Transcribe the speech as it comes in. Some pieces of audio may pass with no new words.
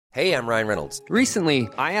Hey, I'm Ryan Reynolds. Recently,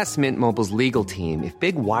 I asked Mint Mobile's legal team if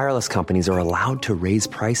big wireless companies are allowed to raise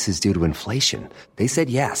prices due to inflation. They said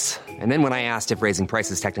yes. And then when I asked if raising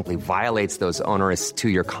prices technically violates those onerous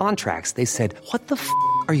two-year contracts, they said, "What the f***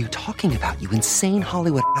 are you talking about, you insane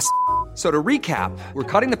Hollywood ass?" So to recap, we're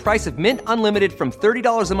cutting the price of Mint Unlimited from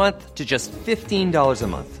 $30 a month to just $15 a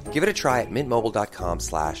month. Give it a try at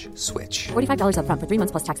mintmobile.com/switch. $45 up front for 3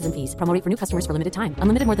 months plus taxes and fees. Promo rate for new customers for limited time.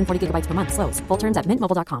 Unlimited more than 40 gigabytes per month. Slows full terms at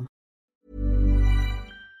mintmobile.com.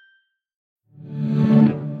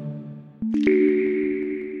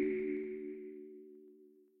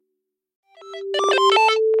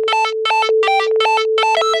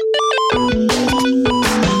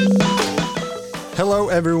 Hello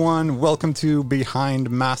everyone, welcome to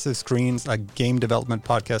Behind Massive Screens, a game development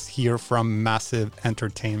podcast here from Massive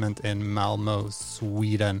Entertainment in Malmö,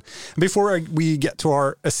 Sweden. Before we get to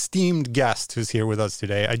our esteemed guest who's here with us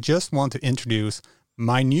today, I just want to introduce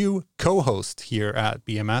my new co-host here at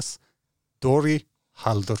BMS, Dori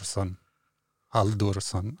Haldursson.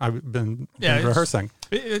 I've been rehearsing.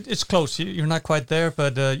 It's close. You're not quite there,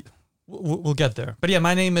 but we'll get there. But yeah,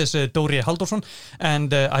 my name is Dori Haldursson,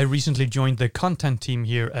 and I recently joined the content team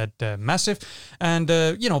here at Massive, and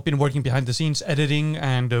been working behind the scenes, editing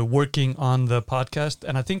and working on the podcast.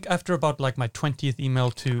 And I think after about like my 20th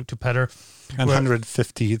email to Petter and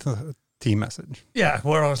 150th team message. Yeah,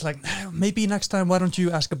 where I was like, maybe next time, why don't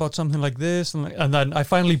you ask about something like this? And then I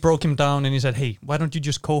finally broke him down, and he said, hey, why don't you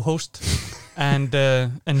just co-host and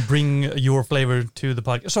bring your flavor to the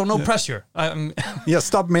podcast? So no pressure. Yeah,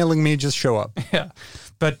 stop mailing me, just show up. Yeah,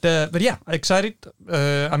 but yeah, excited.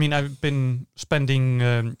 I mean, I've been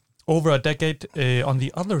spending over a decade on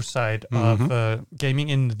the other side of gaming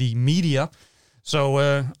in the media. So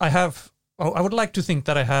I would like to think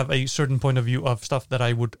that I have a certain point of view of stuff that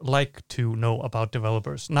I would like to know about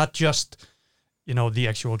developers, not just, the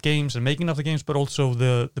actual games and making of the games, but also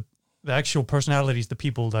the actual personalities, the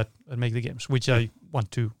people that make the games, which I want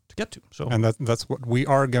to get to. So, and that's what we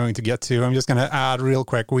are going to get to. I'm just going to add real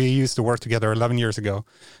quick. We used to work together 11 years ago.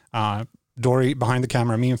 Dori behind the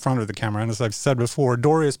camera, me in front of the camera. And as I've said before,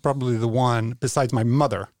 Dori is probably the one, besides my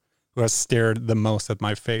mother, who has stared the most at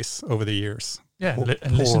my face over the years. Yeah,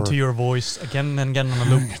 and listen to your voice again and again on a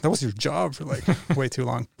loop. That was your job for like way too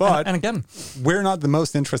long. But and again, we're not the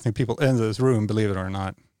most interesting people in this room, believe it or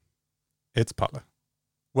not. It's Palle.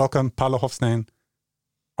 Welcome, Palle Hoffstein,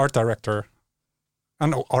 art director.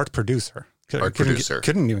 Art producer.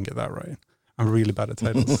 Couldn't even get that right. I'm really bad at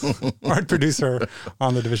titles. Art producer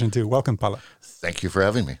on the Division 2. Welcome, Palle. Thank you for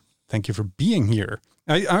having me. Thank you for being here.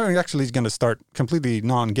 I'm actually going to start completely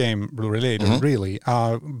non-game related, really.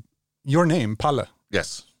 Your name, Palle.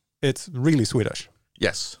 Yes. It's really Swedish.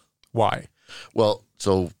 Yes. Why? Well,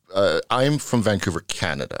 so I'm from Vancouver,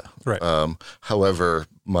 Canada. Right. However,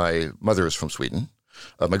 my mother is from Sweden.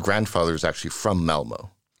 My grandfather is actually from Malmö.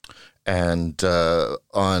 And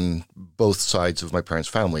on both sides of my parents'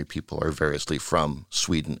 family, people are variously from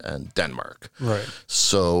Sweden and Denmark. Right.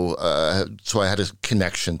 So I had a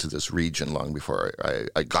connection to this region long before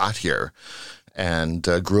I got here. And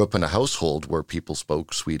grew up in a household where people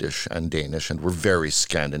spoke Swedish and Danish and were very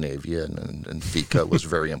Scandinavian, and fika was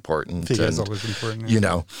very important. Fika is always important.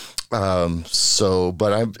 Yeah.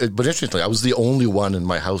 But interestingly, I was the only one in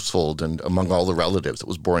my household and among all the relatives that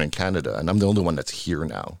was born in Canada, and I'm the only one that's here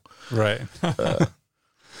now. Right.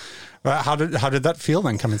 How did that feel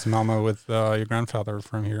then, coming to Malmö with your grandfather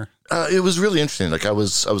from here? It was really interesting. Like I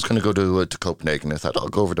was going to go to Copenhagen. I thought I'll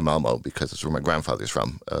go over to Malmö because it's where my grandfather's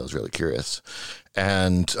from. I was really curious,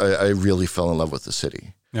 and I really fell in love with the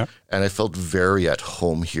city. Yeah. And I felt very at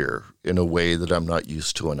home here in a way that I'm not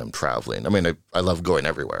used to when I'm traveling. I mean, I love going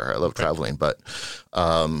everywhere. I love traveling, but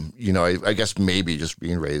I guess maybe just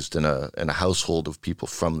being raised in a household of people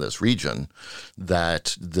from this region,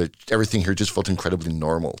 that everything here just felt incredibly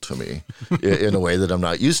normal to me in a way that I'm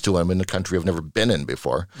not used to. I'm in a country I've never been in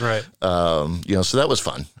before. Right. So that was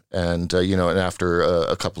fun. And, and after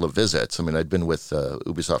a couple of visits, I mean, I'd been with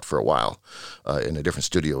Ubisoft for a while in a different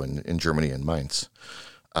studio in Germany, in Mainz.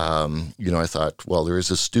 I thought, well, there is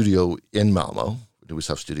a studio in Malmö,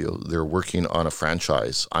 Ubisoft studio. They're working on a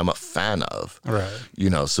franchise I'm a fan of. Right.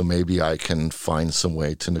 So maybe I can find some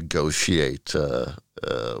way to negotiate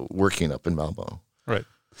working up in Malmö. Right.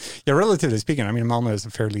 Yeah, relatively speaking, I mean, Malmö is a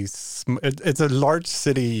fairly it's a large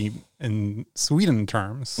city in Sweden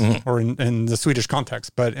terms, or in the Swedish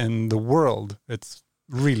context, but in the world, it's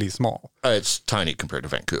really small. It's tiny compared to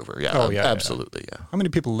Vancouver. Yeah. Oh, yeah. Absolutely. Yeah. How many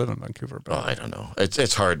people live in Vancouver? I don't know.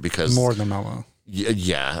 It's hard because more than Malmö.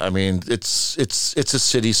 Yeah. I mean, it's a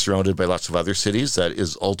city surrounded by lots of other cities that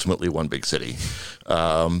is ultimately one big city.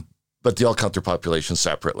 but they all count their population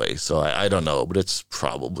separately. So I don't know, but it's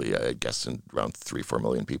probably, I guess, around 3-4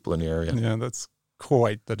 million people in the area. Yeah, that's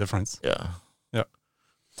quite the difference. Yeah. Yeah.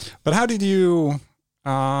 But how did you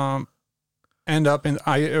end up in,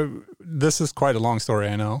 this is quite a long story,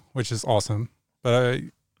 I know, which is awesome. But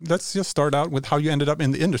let's just start out with how you ended up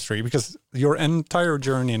in the industry, because your entire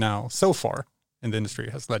journey now, so far, in the industry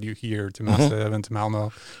has led you here to Massive and to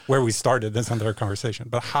Malmo, where we started this entire conversation.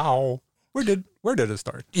 But where did it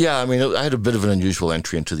start? Yeah, I mean, I had a bit of an unusual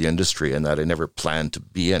entry into the industry in that I never planned to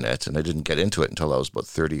be in it, and I didn't get into it until I was about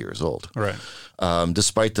 30 years old. Right.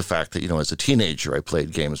 Despite the fact that, as a teenager, I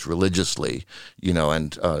played games religiously,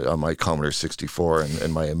 and on my Commodore 64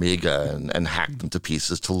 and my Amiga and hacked them to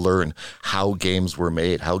pieces to learn how games were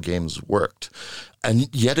made, how games worked. And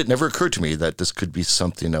yet it never occurred to me that this could be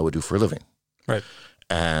something I would do for a living. Right.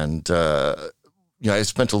 And, I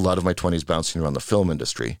spent a lot of my 20s bouncing around the film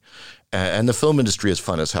industry. And the film industry is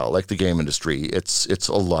fun as hell. Like the game industry, it's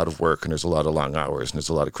a lot of work, and there's a lot of long hours, and there's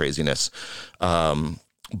a lot of craziness.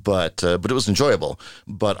 But it was enjoyable.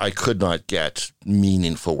 But I could not get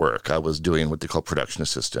meaningful work. I was doing what they call production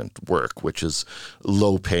assistant work, which is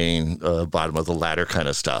low paying, bottom of the ladder kind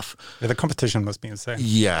of stuff. Yeah, the competition must be insane.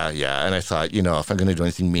 Yeah. And I thought, if I'm going to do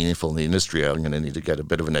anything meaningful in the industry, I'm going to need to get a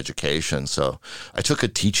bit of an education. So I took a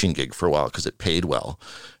teaching gig for a while because it paid well,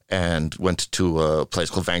 and went to a place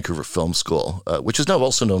called Vancouver Film School, which is now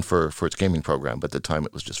also known for its gaming program, but at the time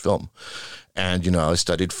it was just film. And, I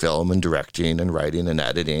studied film and directing and writing and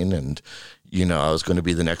editing, and, I was going to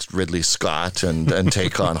be the next Ridley Scott and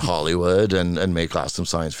take on Hollywood and make awesome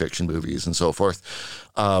science fiction movies and so forth.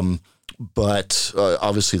 But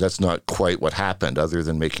obviously that's not quite what happened, other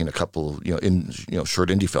than making a couple, short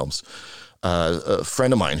indie films. A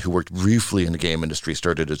friend of mine who worked briefly in the game industry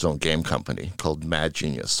started his own game company called Mad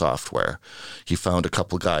Genius Software. He found a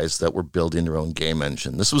couple guys that were building their own game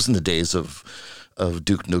engine. This was in the days of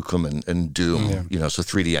Duke Nukem and Doom, so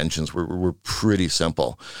 3D engines were pretty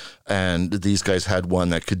simple. And these guys had one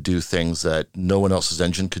that could do things that no one else's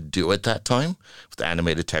engine could do at that time, with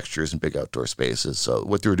animated textures and big outdoor spaces. So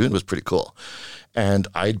what they were doing was pretty cool. And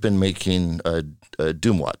I'd been making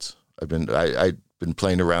Doom WADs. I'd been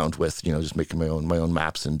playing around with, just making my own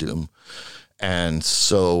maps in Doom. And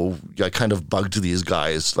so I kind of bugged these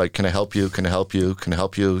guys, like, can I help you? Can I help you? Can I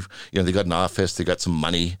help you? They got an office, they got some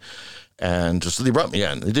money. And so they brought me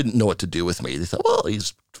in. They didn't know what to do with me. They thought, well,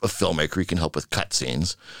 he's a filmmaker. He can help with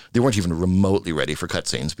cutscenes. They weren't even remotely ready for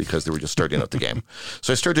cutscenes because they were just starting out the game.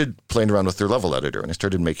 So I started playing around with their level editor, and I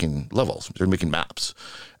started making levels, started making maps.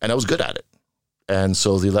 And I was good at it. And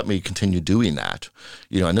so they let me continue doing that,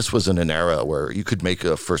 and this was in an era where you could make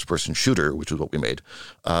a first-person shooter, which is what we made,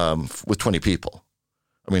 with 20 people.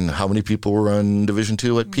 I mean, how many people were on Division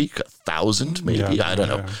 2 at peak? 1,000, maybe? Yeah, I don't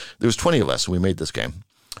know. Yeah. There was 20 of us, and we made this game.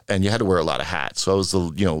 And you had to wear a lot of hats. So I was the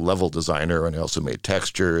level designer, and I also made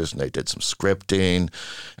textures, and I did some scripting,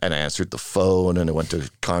 and I answered the phone, and I went to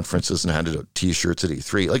conferences and handed out T-shirts at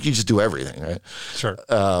E3. Like, you just do everything, right? Sure.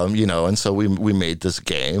 And so we made this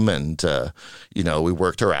game, and we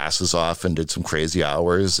worked our asses off and did some crazy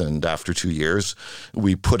hours. And after 2 years,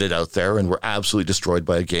 we put it out there, and were absolutely destroyed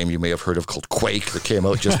by a game you may have heard of called Quake that came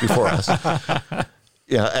out just before us.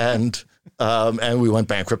 And we went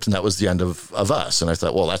bankrupt, and that was the end of us. And I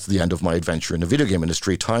thought, well, that's the end of my adventure in the video game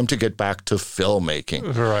industry. Time to get back to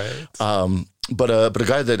filmmaking. Right. But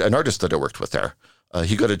an artist that I worked with there,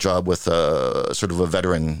 he got a job with sort of a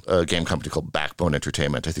veteran game company called Backbone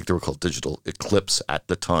Entertainment. I think they were called Digital Eclipse at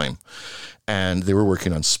the time. And they were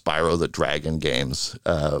working on Spyro the Dragon games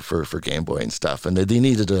for Game Boy and stuff. And they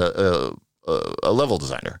needed a level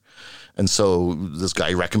designer. And so this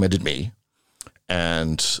guy recommended me.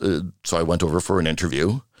 And so I went over for an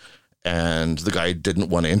interview, and the guy didn't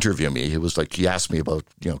want to interview me. He asked me about,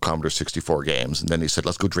 Commodore 64 games. And then he said,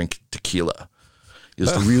 let's go drink tequila. He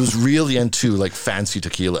was really into like fancy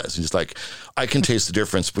tequilas. He's like, I can taste the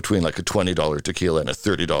difference between like a $20 tequila and a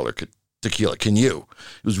 $30 tequila. Can you?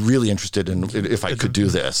 He was really interested in if I could do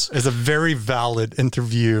this. It's a very valid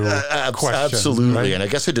interview question. Absolutely. Right? And I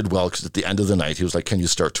guess I did well, because at the end of the night, he was like, can you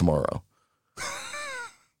start tomorrow?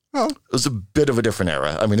 Well, it was a bit of a different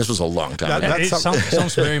era. I mean, this was a long time ago. It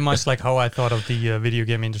sounds very much like how I thought of the video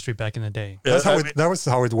game industry back in the day. That was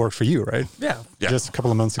how it worked for you, right? Yeah. Just a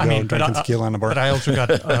couple of months ago, drinking tequila in a bar. But I also got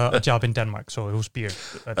a job in Denmark, so it was beer.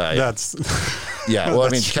 That's well, I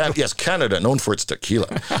mean, Canada, known for its tequila.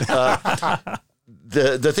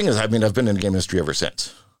 The thing is, I mean, I've been in the game industry ever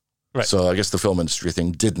since. Right. So I guess the film industry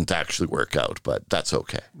thing didn't actually work out, but that's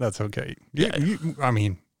okay. That's okay.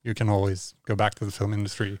 You can always go back to the film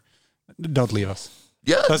industry. Don't leave us.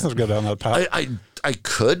 Yeah. Let's not go down that path. I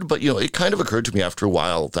could, but it kind of occurred to me after a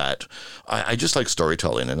while that I just like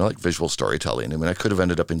storytelling, and I like visual storytelling. I mean, I could have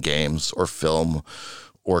ended up in games or film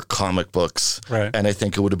or comic books, right. And I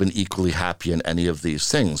think it would have been equally happy in any of these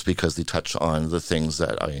things because they touch on the things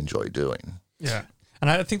that I enjoy doing. Yeah. And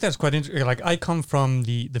I think that's quite interesting. Like, I come from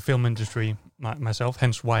the film industry myself,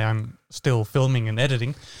 hence why I'm still filming and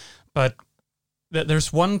editing. But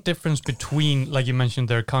there's one difference between, like you mentioned,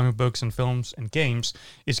 there are comic books and films and games.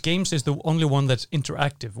 Games is the only one that's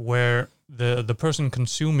interactive, where the person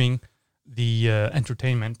consuming the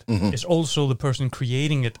entertainment is also the person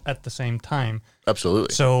creating it at the same time.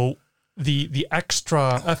 Absolutely. So the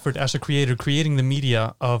extra effort as a creator, creating the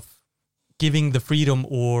media, of giving the freedom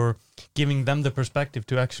or giving them the perspective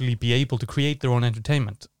to actually be able to create their own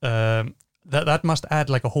entertainment, that must add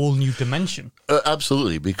like a whole new dimension.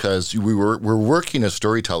 Absolutely, because we're working as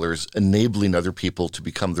storytellers, enabling other people to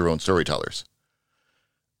become their own storytellers.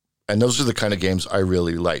 And those are the kind of games I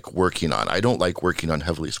really like working on. I don't like working on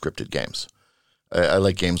heavily scripted games. I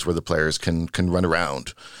like games where the players can run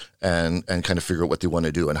around and kind of figure out what they want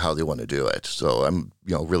to do and how they want to do it. So I'm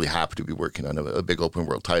really happy to be working on a big open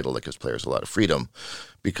world title that gives players a lot of freedom,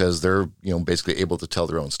 because they're basically able to tell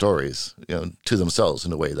their own stories to themselves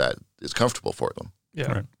in a way that is comfortable for them.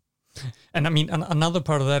 Yeah. Right. And I mean, another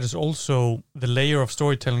part of that is also the layer of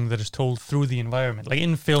storytelling that is told through the environment. Like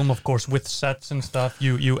in film, of course, with sets and stuff,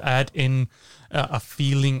 you add in a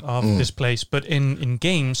feeling of this place. But in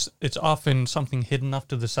games, it's often something hidden off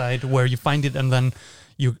to the side where you find it and then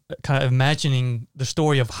you kind of imagining the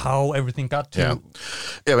story of how everything got to.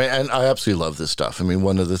 Yeah, and I absolutely love this stuff. I mean,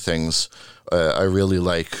 one of the things I really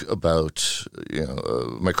like about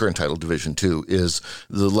my current title, Division 2, is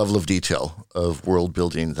the level of detail of world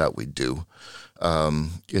building that we do.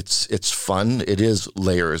 It's fun. It is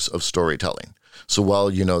layers of storytelling. So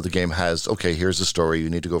while, the game has, okay, here's the story,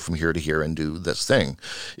 you need to go from here to here and do this thing.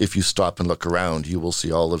 If you stop and look around, you will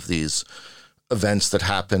see all of these events that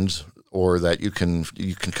happened, or that you can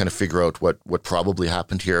kind of figure out what probably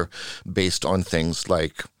happened here based on things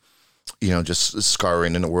like, just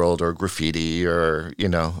scarring in the world, or graffiti, or,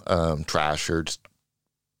 trash, or just,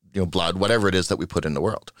 blood, whatever it is that we put in the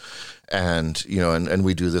world. And, and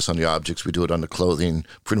we do this on the objects, we do it on the clothing.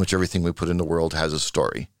 Pretty much everything we put in the world has a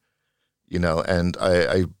story, and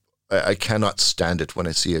I cannot stand it when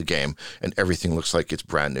I see a game and everything looks like it's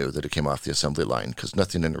brand new, that it came off the assembly line, because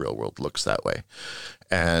nothing in the real world looks that way.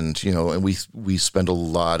 And, and we spend a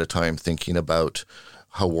lot of time thinking about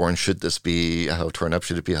how worn should this be, how torn up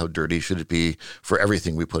should it be, how dirty should it be, for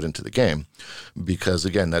everything we put into the game. Because,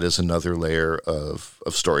 again, that is another layer of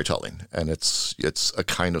storytelling. And it's a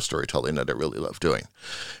kind of storytelling that I really love doing.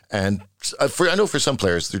 And I know for some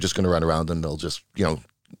players, they're just going to run around and they'll just,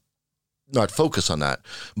 not focus on that.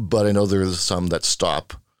 But I know there's some that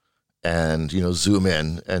stop and, zoom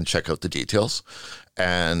in and check out the details.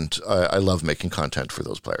 And I love making content for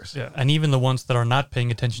those players. Yeah, and even the ones that are not paying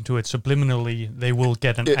attention to it subliminally, they will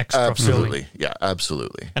get an extra absolutely feeling. Yeah,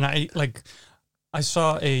 absolutely. And I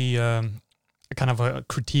saw a kind of a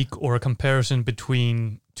critique or a comparison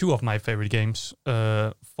between two of my favorite games,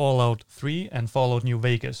 Fallout 3 and Fallout New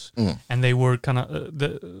Vegas. And they were kind of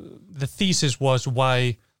the thesis was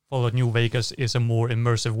why Fallout New Vegas is a more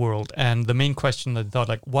immersive world. And the main question I thought,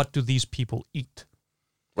 what do these people eat?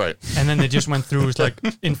 Right. And then they just went through, it's like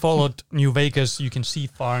in Fallout New Vegas, you can see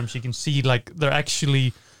farms, you can see they're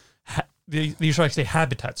actually, these are actually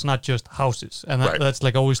habitats, not just houses. And that's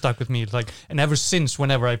always stuck with me. It's and ever since,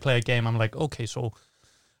 whenever I play a game, I'm like, okay, so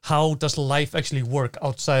how does life actually work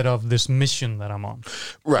outside of this mission that I'm on?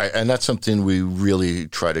 Right. And that's something we really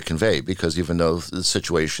try to convey, because even though the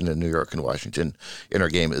situation in New York and Washington in our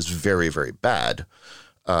game is very, very bad,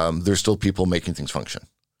 there's still people making things function.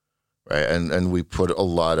 Right. And we put a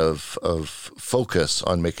lot of focus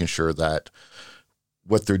on making sure that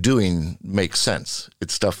what they're doing makes sense.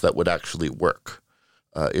 It's stuff that would actually work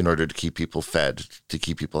in order to keep people fed, to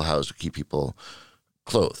keep people housed, to keep people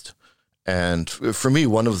clothed. And for me,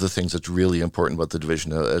 one of the things that's really important about The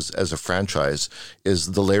Division as a franchise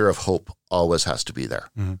is the layer of hope always has to be there.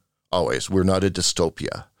 Mm-hmm. Always. We're not a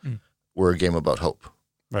dystopia. We're a game about hope.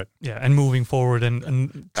 Right. Yeah, and moving forward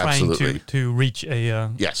and trying to reach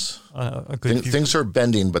a good future. Things are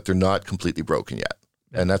bending, but they're not completely broken yet.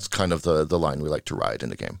 Yeah. And that's kind of the line we like to ride in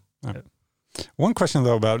the game. Yeah. One question,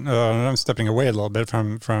 though, about I'm stepping away a little bit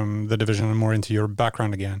from The Division and more into your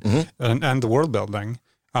background again, and the world building.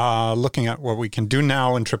 Looking at what we can do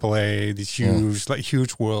now in AAA, these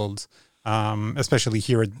huge worlds, especially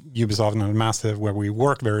here at Ubisoft and Massive, where we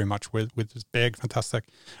work very much with this big, fantastic,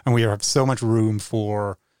 and we have so much room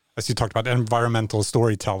for as you talked about, environmental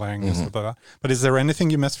storytelling and stuff like that. But is there anything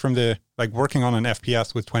you missed from the, like, working on an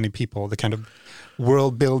FPS with 20 people, the kind of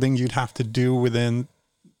world building you'd have to do within?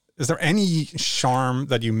 Is there any charm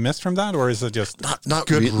that you missed from that, or is it just not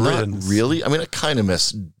good not riddance? really? I mean, I kind of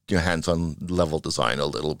miss hands-on level design a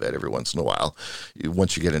little bit every once in a while.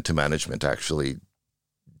 Once you get into management, actually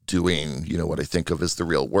doing, what I think of as the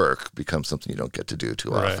real work becomes something you don't get to do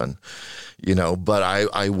too often, but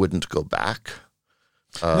I wouldn't go back.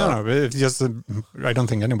 No, it's just, I don't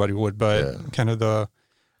think anybody would, but kind of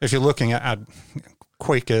if you're looking at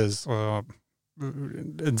Quake is,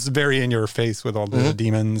 it's very in your face with all the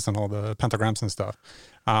demons and all the pentagrams and stuff.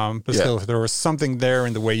 But still, if there was something there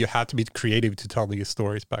in the way you had to be creative to tell these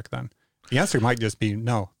stories back then, the answer might just be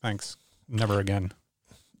no, thanks, never again.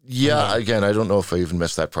 Yeah, again, I don't know if I even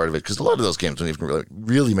missed that part of it, because a lot of those games don't even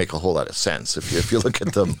really make a whole lot of sense if you look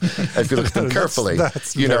at them carefully.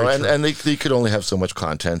 That's and they could only have so much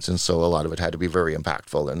content, and so a lot of it had to be very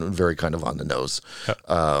impactful and very kind of on the nose.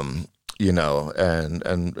 And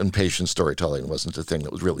patient storytelling wasn't a thing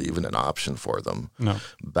that was really even an option for them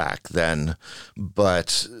back then.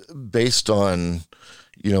 But based on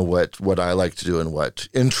what I like to do and what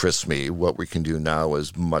interests me, what we can do now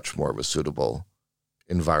is much more of a suitable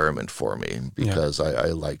environment for me, because I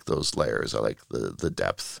like those layers. I like the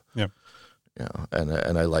depth.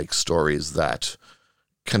 And I like stories that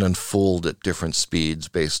can unfold at different speeds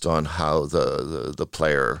based on how the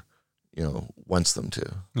player wants them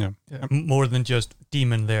to. More than just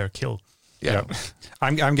demon there, kill.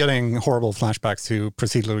 I'm getting horrible flashbacks to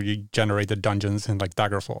procedurally generated dungeons in like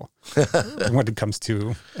Daggerfall when it comes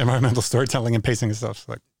to environmental storytelling and pacing and stuff.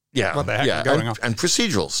 Like, what the heck is going on? And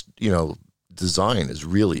procedurals, design is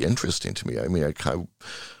really interesting to me. I mean,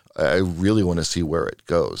 I really want to see where it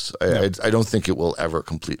goes. I don't think it will ever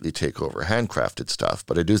completely take over handcrafted stuff,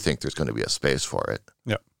 but I do think there's going to be a space for it.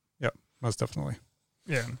 Yeah, most definitely.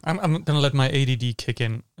 Yeah, I'm going to let my ADD kick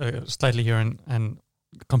in slightly here and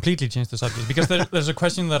completely change the subject, because there's a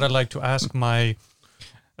question that I like to ask my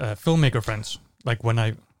filmmaker friends, like when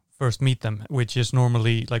I first meet them, which is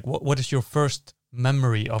normally like, what is your first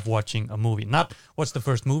memory of watching a movie? Not what's the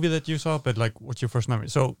first movie that you saw, but like what's your first memory?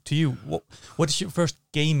 So to you, what is your first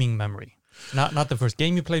gaming memory? Not the first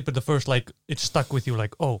game you played, but the first, like, it stuck with you,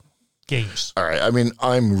 like, oh, games. All right. I mean,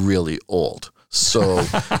 I'm really old. So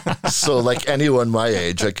like anyone my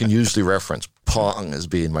age, I can usually reference Pong as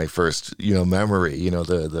being my first, memory,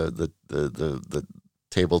 the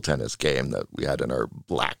table tennis game that we had in our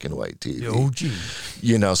black and white TV.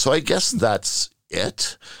 The OG. So I guess that's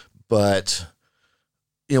it. But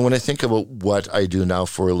when I think about what I do now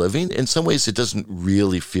for a living, in some ways it doesn't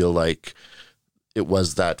really feel like it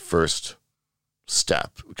was that first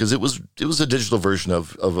step, because it was a digital version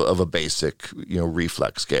of a basic,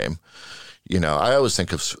 reflex game. I always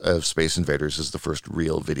think of Space Invaders as the first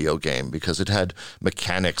real video game, because it had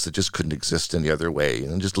mechanics that just couldn't exist any other way.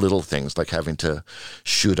 Just little things like having to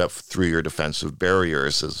shoot up through your defensive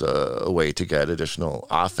barriers as a way to get additional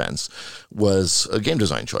offense was a game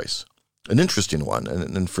design choice. An interesting one,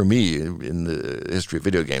 and for me, in the history of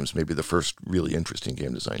video games, maybe the first really interesting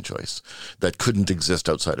game design choice that couldn't exist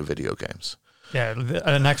outside of video games. Yeah,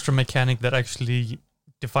 an extra mechanic that actually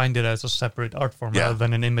defined it as a separate art form rather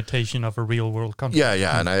than an imitation of a real world concept.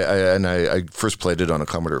 Yeah, and I first played it on a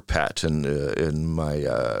Commodore PET in my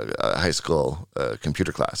high school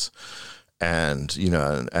computer class, and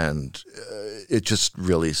it just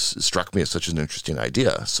really struck me as such an interesting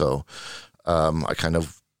idea. So I kind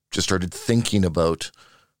of just started thinking about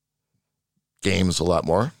games a lot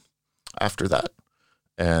more after that.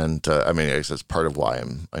 And I guess that's part of why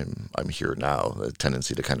I'm here now, a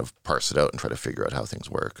tendency to kind of parse it out and try to figure out how things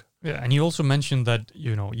work. Yeah, and you also mentioned that,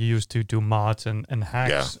 you used to do mods and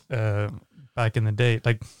hacks back in the day.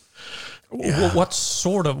 Like, what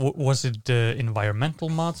sort of, was it environmental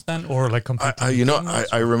mods then, or like completely?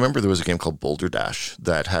 I remember there was a game called Boulder Dash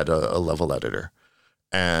that had a level editor.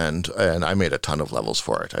 And I made a ton of levels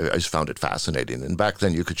for it. I just found it fascinating. And back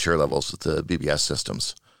then you could share levels with the BBS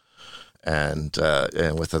systems and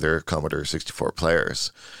with other Commodore 64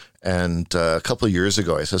 players. And a couple of years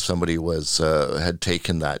ago, I saw somebody had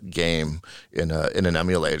taken that game in an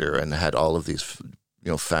emulator and had all of these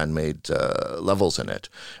fan-made levels in it.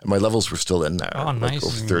 And my levels were still in there, nice.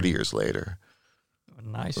 Over 30 years later.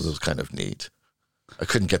 Nice. So it was kind of neat. I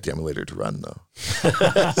couldn't get the emulator to run though,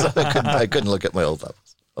 so I couldn't look at my old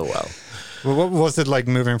levels. Oh wow! Well, what was it like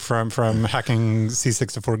moving from hacking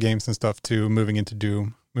C64 games and stuff to moving into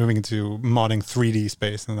Doom, moving into modding 3D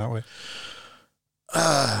space in that way?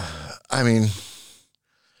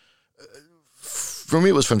 for me,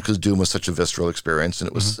 it was fun because Doom was such a visceral experience, and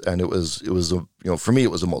it was, and it was for me,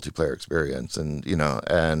 it was a multiplayer experience, and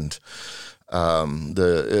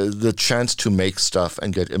the chance to make stuff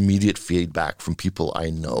and get immediate feedback from people I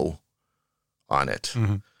know on it,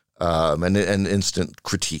 and instant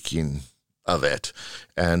critiquing of it.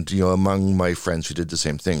 And, among my friends who did the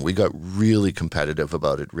same thing, we got really competitive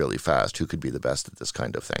about it really fast. Who could be the best at this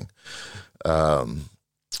kind of thing?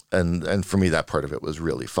 And for me, that part of it was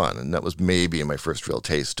really fun. And that was maybe my first real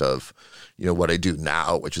taste of, what I do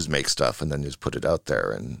now, which is make stuff and then just put it out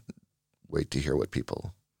there and wait to hear what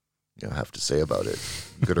people, have to say about it,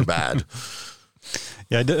 good or bad.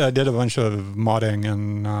 Yeah, I did a bunch of modding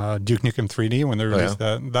in Duke Nukem 3D when they released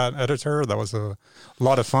that editor. That was a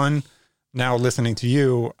lot of fun. Now listening to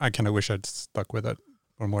you, I kind of wish I'd stuck with it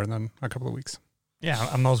for more than a couple of weeks. Yeah,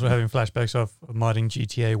 I'm also having flashbacks of modding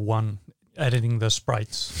GTA 1, editing the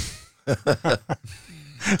sprites.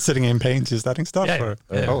 Sitting in Paint, just adding stuff? Yeah.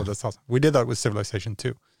 Oh, that's awesome. We did that with Civilization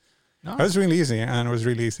 2. No. It was really easy, and it was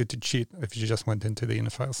really easy to cheat if you just went into the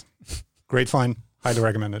init files. Great fun. Highly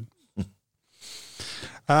recommended.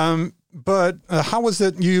 But how was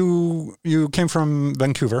it? You came from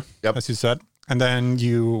Vancouver, as you said. And then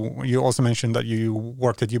you also mentioned that you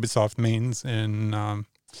worked at Ubisoft Mainz in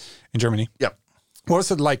Germany. Yep. What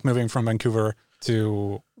was it like moving from Vancouver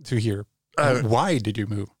to here? Why did you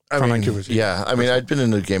move from Vancouver to here? I'd been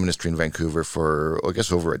in the game industry in Vancouver for, I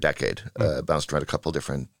guess, over a decade. Bounced around a couple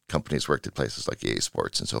different companies, worked at places like EA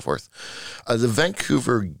Sports and so forth. The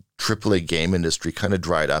Vancouver AAA game industry kind of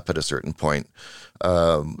dried up at a certain point.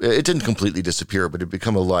 It didn't completely disappear, but it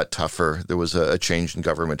became a lot tougher. There was a change in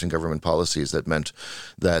government and government policies that meant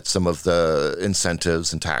that some of the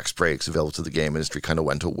incentives and tax breaks available to the game industry kind of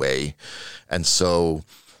went away. And so,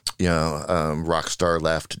 Rockstar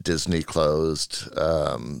left, Disney closed.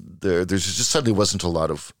 There just suddenly wasn't a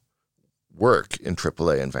lot of work in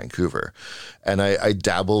AAA in Vancouver. And I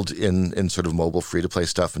dabbled in sort of mobile free-to-play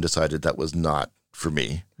stuff and decided that was not for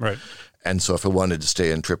me. Right. And so if I wanted to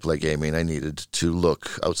stay in AAA gaming, I needed to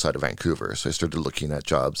look outside of Vancouver. So I started looking at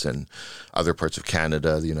jobs in other parts of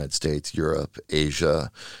Canada, the United States, Europe,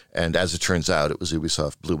 Asia. And as it turns out, it was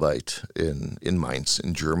Ubisoft Blue Byte in Mainz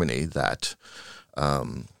in Germany that,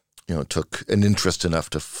 took an interest enough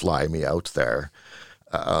to fly me out there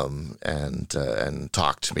and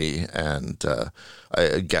talk to me. And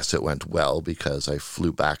I guess it went well because I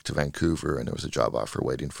flew back to Vancouver and there was a job offer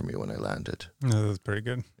waiting for me when I landed. No, that's pretty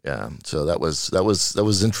good. Yeah, so that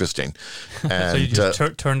was interesting. And so you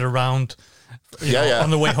just turned around on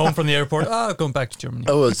the way home from the airport, going back to Germany.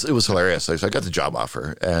 Oh, it was hilarious. So I got the job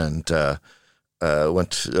offer and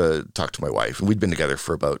went to talk to my wife. And we'd been together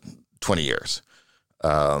for about 20 years.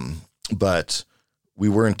 But we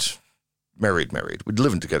weren't married. We'd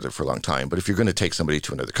living together for a long time. But if you're going to take somebody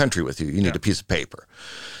to another country with you, you need a piece of paper.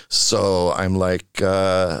 So I'm like,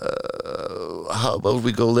 how about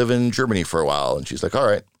we go live in Germany for a while? And she's like, all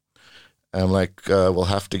right. And I'm like, we'll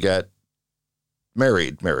have to get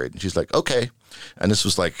married. And she's like, okay. And this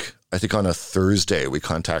was like, I think on a Thursday, we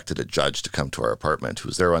contacted a judge to come to our apartment who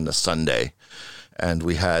was there on the Sunday. And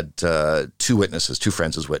we had two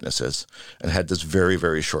friends as witnesses, and had this very,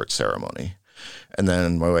 very short ceremony. And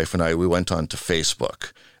then my wife and I, we went on to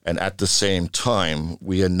Facebook. And at the same time,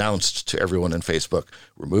 we announced to everyone on Facebook,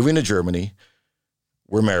 we're moving to Germany.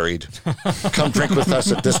 We're married. Come drink with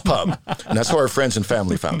us at this pub. And that's how our friends and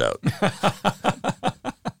family found out.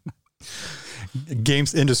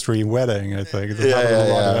 Games industry wedding, I think.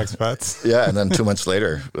 A lot of expats. Yeah, and then 2 months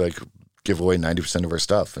later, give away 90% of our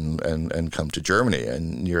stuff and come to Germany.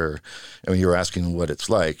 And you're asking what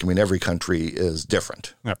it's like. I mean, every country is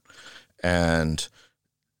different. Yep. And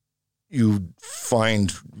you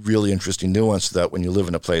find really interesting nuance to that when you live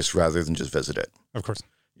in a place rather than just visit it. Of course.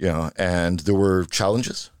 And there were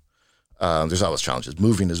challenges. There's always challenges.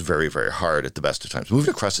 Moving is very, very hard at the best of times.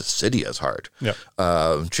 Moving across a city is hard. Yeah.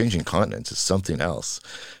 Changing continents is something else.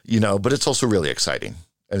 But it's also really exciting.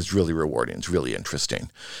 And it's really rewarding. It's really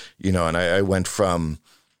interesting. And I went from,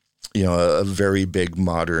 a very big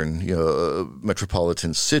modern,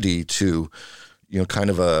 metropolitan city to,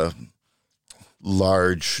 kind of a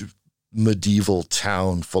large medieval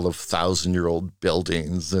town full of 1,000-year-old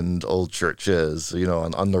buildings and old churches,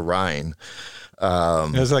 on the Rhine.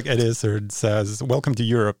 It's like Ed Izzard says, welcome to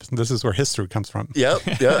Europe. This is where history comes from. Yeah,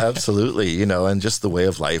 absolutely. And just the way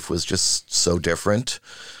of life was just so different.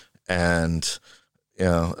 And,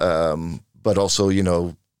 but also,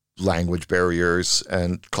 language barriers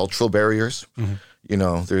and cultural barriers.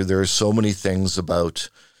 Mm-hmm. There are so many things about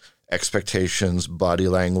expectations, body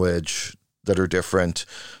language that are different.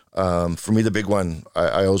 For me, the big one,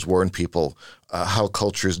 I always warn people, how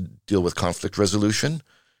cultures deal with conflict resolution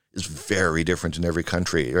is very different in every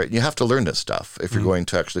country, right? You have to learn this stuff if you're going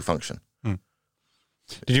to actually function.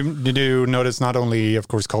 Did you notice not only, of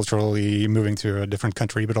course, culturally moving to a different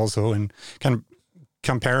country, but also in kind of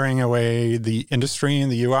comparing away the industry in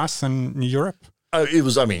the US and Europe? It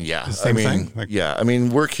was, I mean, yeah. Same thing? Like, yeah. I mean,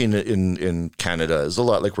 working in Canada is a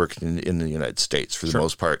lot like working in the United States for the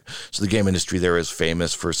most part. So the game industry there is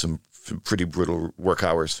famous for some pretty brutal work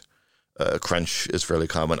hours. Crunch is fairly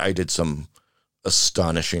common. I did some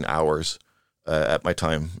astonishing hours at my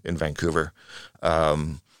time in Vancouver.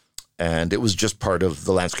 And it was just part of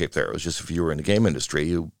the landscape there. It was just, if you were in the game industry,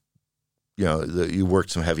 you worked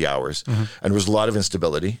some heavy hours, and there was a lot of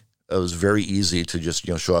instability. It was very easy to just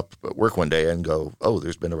show up at work one day and go, oh,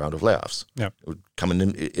 there's been a round of layoffs. Yeah, it would come in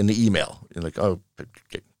the email. You're like, oh,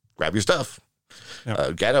 grab your stuff,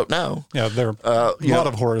 get out now. Yeah, there are a lot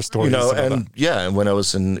of horror stories. And when I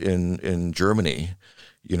was in Germany,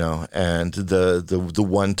 and the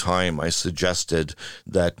one time I suggested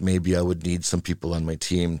that maybe I would need some people on my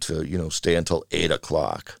team to stay until 8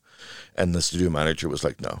 o'clock, and the studio manager was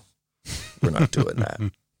like, no, we're not doing that.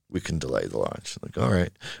 We can delay the launch. Like, all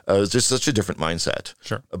right. It's just such a different mindset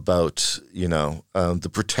about, the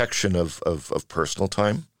protection of personal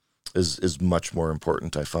time is much more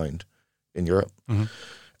important, I find, in Europe.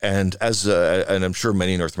 And and I'm sure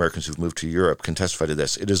many North Americans who've moved to Europe can testify to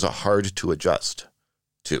this, it is hard to adjust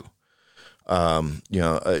to.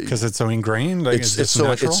 Because it's so ingrained? Like,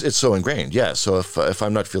 it's so ingrained, yeah. So if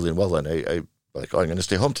I'm not feeling well and I like, oh, I'm going to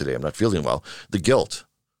stay home today, I'm not feeling well, the guilt.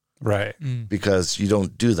 Right. Because you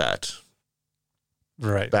don't do that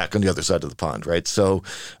back on the other side of the pond, right? So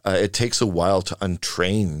it takes a while to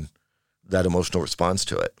untrain that emotional response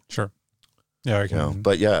to it. Sure. Yeah, I can.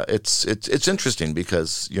 But yeah, it's interesting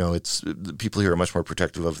because it's people here are much more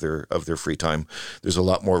protective of their free time. There's a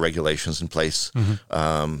lot more regulations in place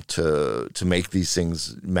to make these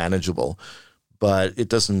things manageable, but it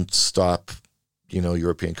doesn't stop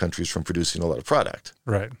European countries from producing a lot of product.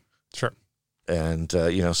 Right. Sure. And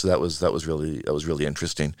so that was really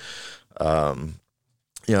interesting.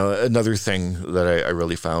 Another thing that I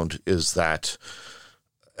really found is that,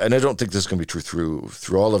 and I don't think this is going to be true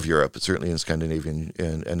through all of Europe, but certainly in Scandinavia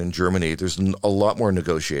and in Germany, there's a lot more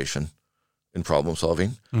negotiation in problem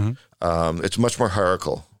solving. It's much more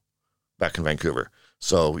hierarchical back in Vancouver.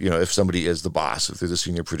 So, if somebody is the boss, if they're the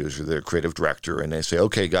senior producer, they're creative director, and they say,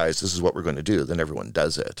 okay, guys, this is what we're going to do, then everyone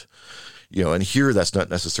does it. And here that's not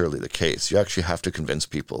necessarily the case. You actually have to convince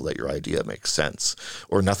people that your idea makes sense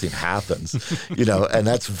or nothing happens, and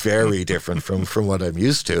that's very different from what I'm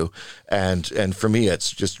used to. And for me,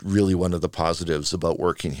 it's just really one of the positives about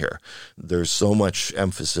working here. There's so much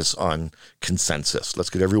emphasis on consensus. Let's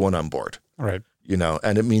get everyone on board. Right.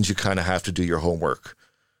 And it means you kind of have to do your homework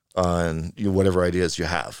on whatever ideas you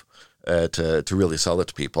have to really sell it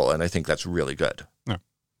to people. And I think that's really good. Yeah.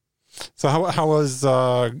 So how was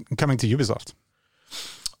coming to Ubisoft?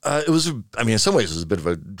 It was, in some ways, it was a bit of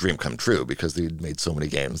a dream come true because they'd made so many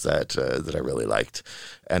games that I really liked,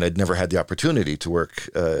 and I'd never had the opportunity to work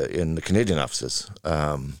in the Canadian offices,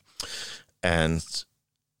 and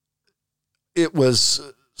it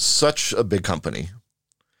was such a big company.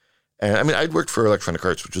 And I'd worked for Electronic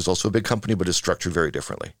Arts, which is also a big company, but is structured very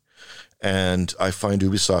differently. And I find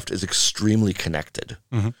Ubisoft is extremely connected.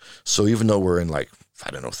 So even though we're in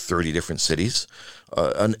 30 different cities,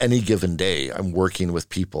 on any given day, I'm working with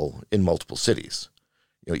people in multiple cities.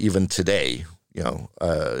 Even today,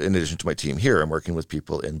 in addition to my team here, I'm working with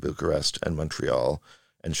people in Bucharest and Montreal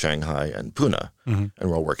and Shanghai and Pune, and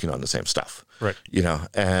we're all working on the same stuff. Right.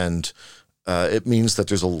 And it means that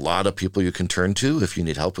there's a lot of people you can turn to if you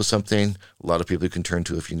need help with something, a lot of people you can turn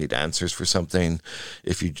to if you need answers for something.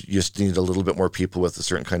 If you just need a little bit more people with a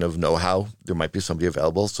certain kind of know-how, there might be somebody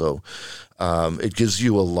available. So it gives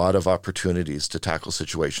you a lot of opportunities to tackle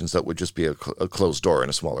situations that would just be a closed door in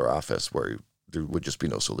a smaller office where there would just be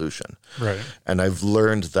no solution. Right. And I've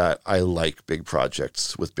learned that I like big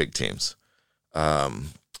projects with big teams.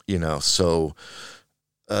 So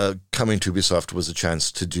coming to Ubisoft was a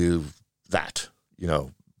chance to do that,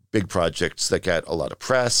 big projects that get a lot of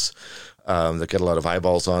press, that get a lot of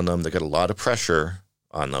eyeballs on them, that get a lot of pressure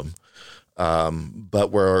on them, but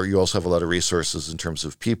where you also have a lot of resources in terms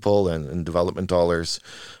of people and development dollars,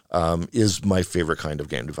 is my favorite kind of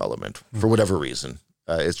game development for whatever reason.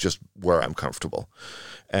 It's just where I'm comfortable.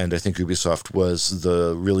 And I think Ubisoft was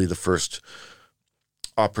really the first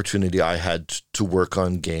opportunity I had to work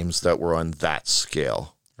on games that were on that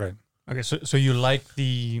scale. Right. Okay, so you like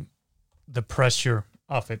the pressure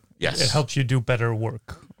of it. Yes. It helps you do better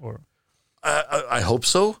work, or I hope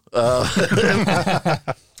so.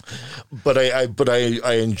 But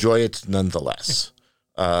I enjoy it nonetheless.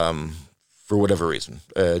 For whatever reason,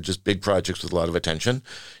 just big projects with a lot of attention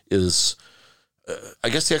is. I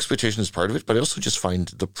guess the expectation is part of it, but I also just find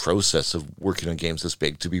the process of working on games this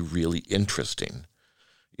big to be really interesting,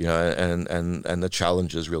 and the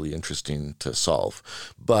challenge is really interesting to solve.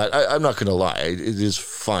 But I'm not going to lie, it is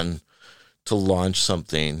fun to launch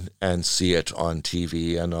something and see it on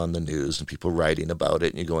TV and on the news and people writing about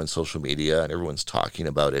it, and you go on social media and everyone's talking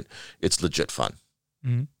about it. It's legit fun.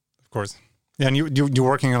 Mm-hmm. Of course. Yeah, and you're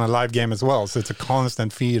working on a live game as well, so it's a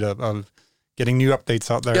constant feed of getting new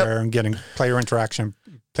updates out there and getting player interaction.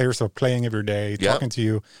 Players are playing every day, talking to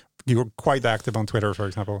you. You're quite active on Twitter, for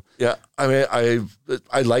example. Yeah, I mean,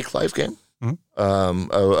 I like live game.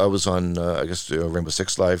 Mm-hmm. I was on, Rainbow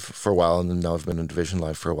Six Live for a while, and then now I've been in Division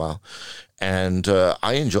Live for a while. And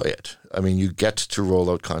I enjoy it. I mean, you get to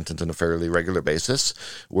roll out content on a fairly regular basis,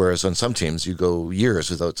 whereas on some teams you go years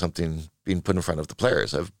without something being put in front of the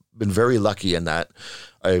players. I've been very lucky in that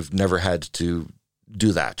I've never had to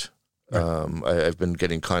do that. Right. I've been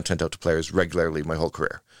getting content out to players regularly my whole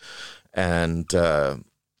career, and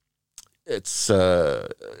it's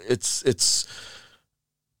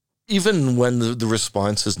even when the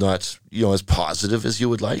response is not as positive as you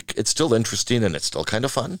would like, it's still interesting and it's still kind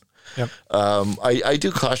of fun. Yep. I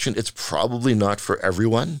do caution it's probably not for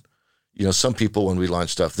everyone. Some people when we launch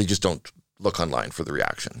stuff they just don't look online for the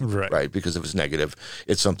reaction, right? Because if it's negative,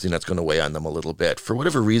 it's something that's going to weigh on them a little bit for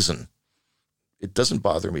whatever reason. It doesn't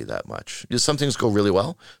bother me that much. Some things go really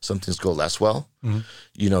well. Some things go less well. Mm-hmm.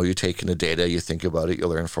 You take in the data, you think about it, you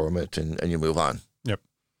learn from it, and you move on. Yep.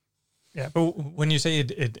 Yeah, but when you say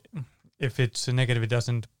it, if it's a negative, it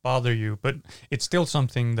doesn't bother you, but it's still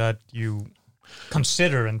something that you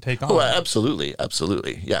consider and take on. Oh, absolutely.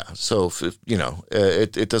 Yeah. So,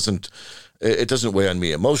 it doesn't weigh on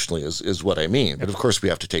me emotionally is what I mean. Yep. But of course we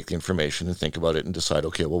have to take the information and think about it and decide,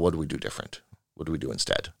 okay, well, what do we do different? What do we do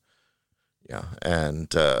instead? Yeah,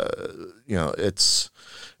 and it's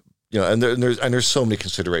and there's so many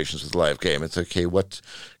considerations with the live game. It's okay,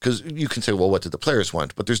 because you can say, well, what did the players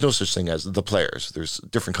want? But there's no such thing as the players. There's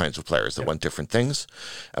different kinds of players that want different things,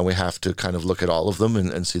 and we have to kind of look at all of them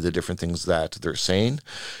and see the different things that they're saying.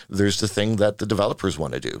 There's the thing that the developers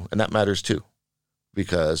want to do, and that matters too.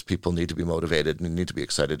 Because people need to be motivated and need to be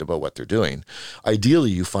excited about what they're doing.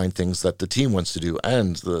 Ideally, you find things that the team wants to do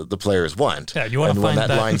and the players want. Yeah, you want to find that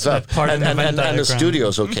lines up. And the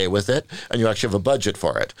studio's okay with it, and you actually have a budget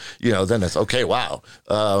for it. Then it's okay, wow.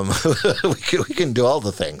 We can do all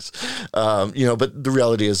the things. But the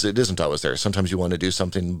reality is it isn't always there. Sometimes you want to do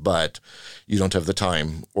something, but you don't have the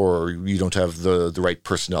time or you don't have the right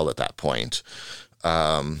personnel at that point.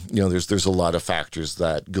 There's a lot of factors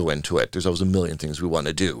that go into it. There's always a million things we want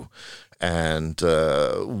to do. And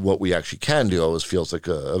what we actually can do always feels like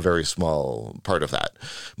a very small part of that.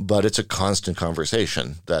 But it's a constant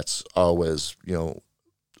conversation that's always,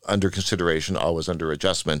 under consideration, always under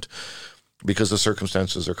adjustment, because the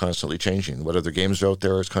circumstances are constantly changing. What other games are out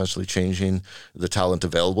there is constantly changing. The talent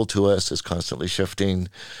available to us is constantly shifting.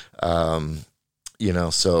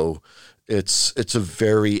 So it's a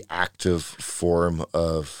very active form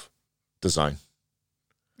of design.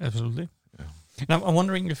 Absolutely. Yeah. Now, I'm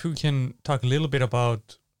wondering if we can talk a little bit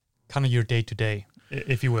about kind of your day-to-day,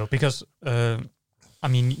 if you will, because, you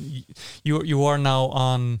are now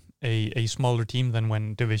on a smaller team than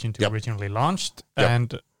when Division 2 originally launched. Yep.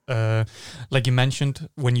 And like you mentioned,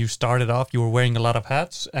 when you started off, you were wearing a lot of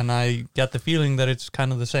hats, and I get the feeling that it's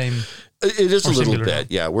kind of the same. It is a little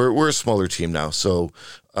bit, yeah. We're a smaller team now, so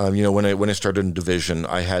when I started in Division,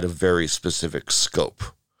 I had a very specific scope,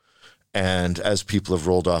 and as people have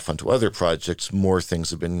rolled off onto other projects, more things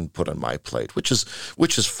have been put on my plate, which is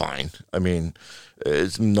fine. I mean,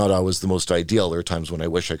 it's not always the most ideal. There are times when I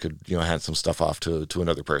wish I could, hand some stuff off to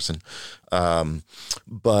another person.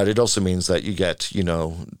 But it also means that you get,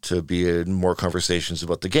 to be in more conversations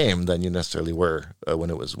about the game than you necessarily were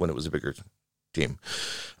when it was a bigger team.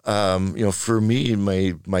 For me,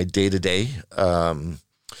 my day-to-day,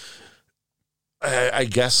 I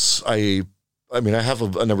guess I have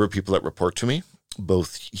a number of people that report to me,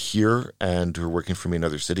 both here and who are working for me in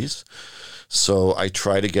other cities. So I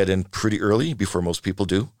try to get in pretty early before most people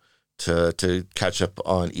do to catch up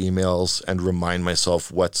on emails and remind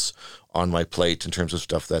myself what's on my plate in terms of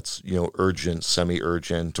stuff that's, urgent,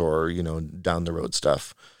 semi-urgent, or, down the road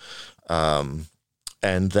stuff. And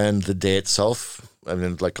then the day itself,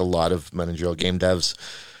 like a lot of managerial game devs,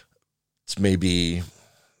 it's maybe,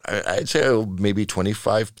 I'd say maybe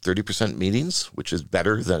 25, 30% meetings, which is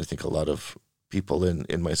better than I think a lot of people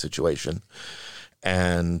in my situation.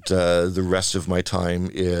 And the rest of my time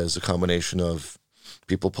is a combination of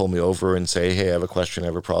people pull me over and say, hey, I have a question, I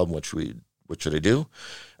have a problem, what should I do?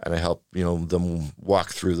 And I help, them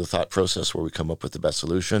walk through the thought process where we come up with the best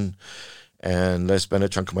solution. And I spend a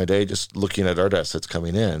chunk of my day just looking at art assets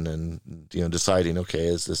coming in and, deciding, okay,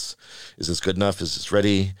 is this good enough? Is this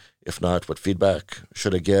ready? If not, what feedback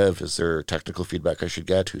should I give? Is there technical feedback I should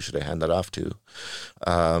get? Who should I hand that off to?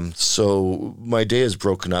 So my day is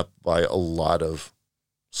broken up by a lot of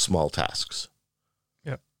small tasks.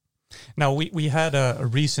 Yeah. Now, we had a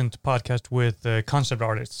recent podcast with concept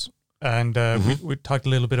artists. And we talked a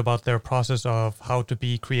little bit about their process of how to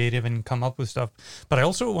be creative and come up with stuff. But I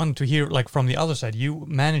also wanted to hear, like, from the other side, you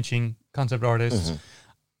managing concept artists,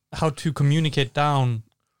 how to communicate down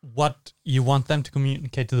what you want them to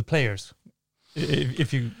communicate to the players,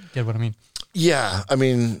 if you get what I mean. Yeah, I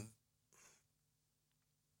mean,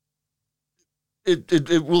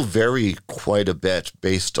 It will vary quite a bit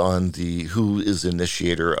based on who is the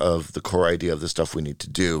initiator of the core idea of the stuff we need to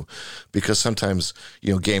do, because sometimes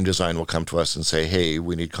game design will come to us and say, hey,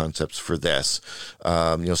 we need concepts for this.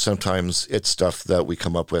 Sometimes it's stuff that we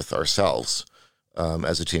come up with ourselves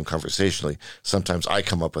as a team conversationally. Sometimes I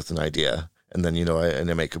come up with an idea and then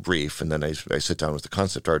I make a brief and then I sit down with the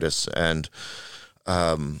concept artists and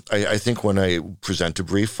I think when I present a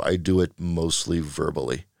brief I do it mostly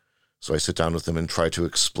verbally. So I sit down with them and try to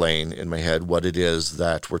explain in my head what it is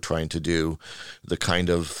that we're trying to do, the kind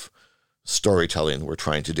of storytelling we're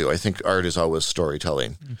trying to do. I think art is always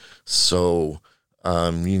storytelling. So, I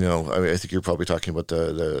think you're probably talking about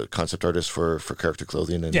the concept artist for character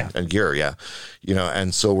clothing and gear. Yeah.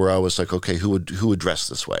 And so we're always like, okay, who would dress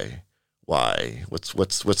this way? Why?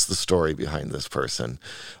 What's the story behind this person?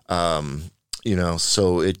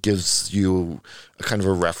 So it gives you a kind of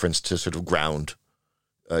a reference to sort of ground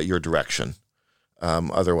your direction.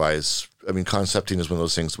 Otherwise, I mean, concepting is one of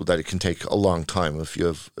those things that it can take a long time. If you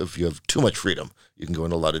have too much freedom, you can go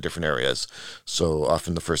in a lot of different areas. So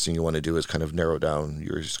often the first thing you want to do is kind of narrow down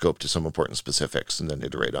your scope to some important specifics and then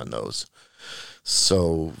iterate on those.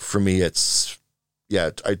 So for me, I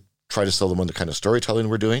try to sell them on the kind of storytelling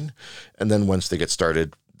we're doing. And then once they get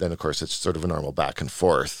started, then of course it's sort of a normal back and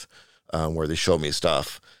forth where they show me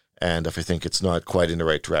stuff. And if I think it's not quite in the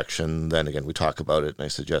right direction, then again, we talk about it and I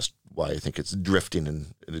suggest why I think it's drifting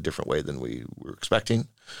in a different way than we were expecting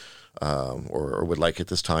or would like at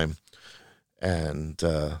this time. And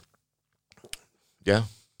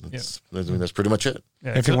that's pretty much it.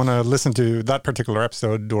 Yeah, if you want to listen to that particular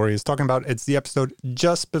episode Dori is talking about, it's the episode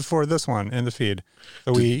just before this one in the feed.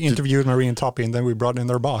 So we interviewed Marie and Toppy, and then we brought in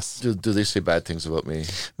their boss. Do they say bad things about me?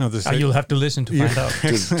 No, you'll have to listen to find out.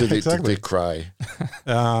 Did they cry?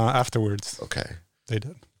 Afterwards. Okay. They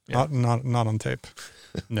did. Yeah. Not on tape.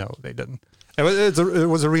 No, they didn't. It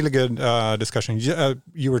was a really good discussion.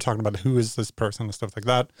 You were talking about who is this person and stuff like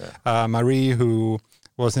that. Yeah. Marie, who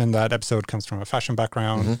was in that episode, comes from a fashion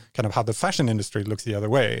background, kind of how the fashion industry looks the other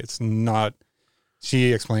way. It's not,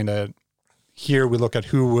 she explained that here we look at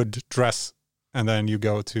who would dress and then you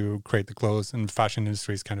go to create the clothes, and fashion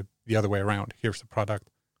industry is kind of the other way around. Here's the product,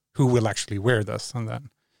 who will actually wear this, and then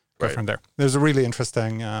go from there. There's a really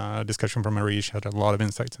interesting discussion from Marie. She had a lot of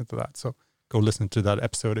insights into that. So go listen to that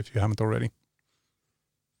episode if you haven't already.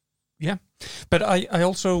 Yeah. But I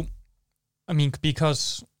also, I mean,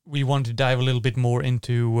 because we want to dive a little bit more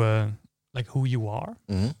into like who you are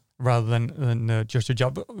rather than just your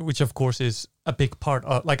job, which of course is a big part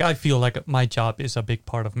of, like, I feel like my job is a big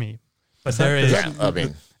part of me, but there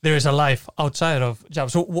is a life outside of job.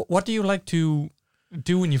 So what do you like to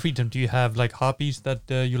do in your free time? Do you have like hobbies that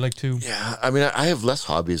you like to? Yeah, I mean, I have less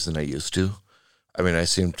hobbies than I used to. I mean, I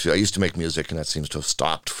used to make music, and that seems to have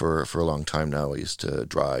stopped for a long time now. I used to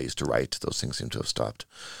draw, I used to write. Those things seem to have stopped.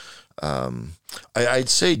 I'd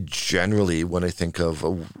say generally when I think of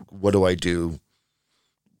what do I do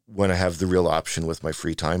when I have the real option with my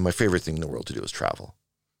free time, my favorite thing in the world to do is travel.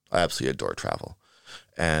 I absolutely adore travel.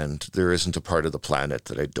 And there isn't a part of the planet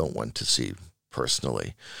that I don't want to see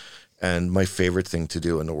personally. And my favorite thing to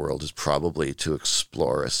do in the world is probably to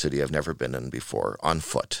explore a city I've never been in before on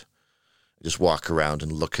foot. Just walk around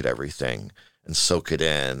and look at everything and soak it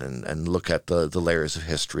in and look at the layers of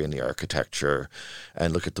history and the architecture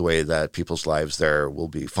and look at the way that people's lives there will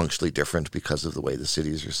be functionally different because of the way the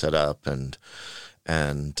cities are set up and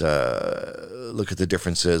look at the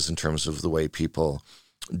differences in terms of the way people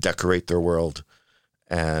decorate their world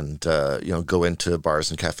and, go into bars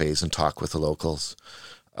and cafes and talk with the locals.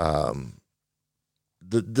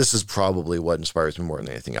 This is probably what inspires me more than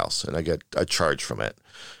anything else. And I get a charge from it.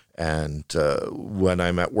 And when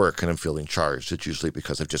I'm at work and I'm feeling charged, it's usually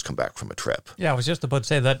because I've just come back from a trip. Yeah, I was just about to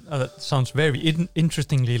say that sounds very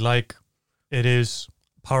interestingly like it is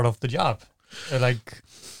part of the job.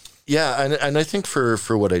 Yeah, and I think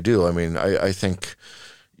for what I do, I mean, I think,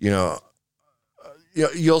 you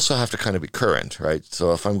also have to kind of be current, right?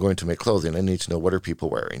 So if I'm going to make clothing, I need to know what are people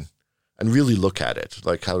wearing and really look at it.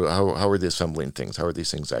 Like how are they assembling things? How are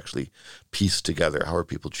these things actually pieced together? How are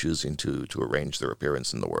people choosing to arrange their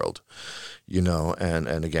appearance in the world?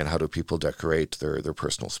 And again, how do people decorate their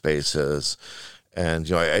personal spaces?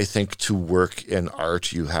 And, I think to work in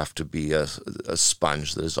art, you have to be a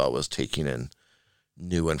sponge that is always taking in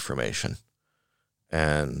new information.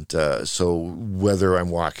 And so whether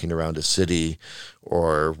I'm walking around a city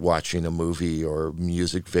or watching a movie or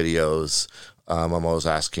music videos, I'm always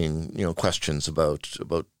asking, questions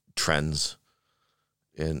about trends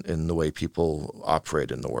in the way people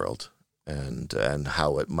operate in the world and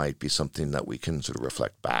how it might be something that we can sort of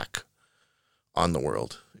reflect back on the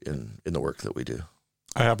world in the work that we do.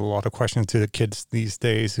 I have a lot of questions to the kids these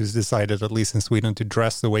days who's decided, at least in Sweden, to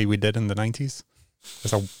dress the way we did in the 90s.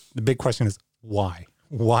 So the big question is, why?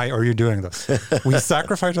 Why are you doing this? We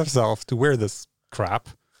sacrificed ourselves to wear this crap.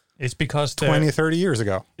 It's because 20, 30 years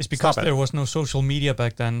ago. It's because there was no social media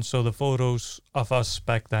back then, so the photos of us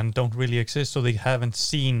back then don't really exist, so they haven't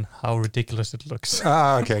seen how ridiculous it looks.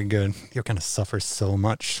 Okay, good. You're going to suffer so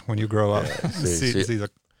much when you grow up. See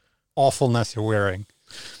the awfulness you're wearing.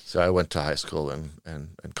 So I went to high school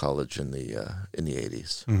and college in the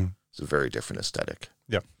 80s. Mm-hmm. It's a very different aesthetic.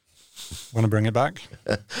 Yep. Want to bring it back?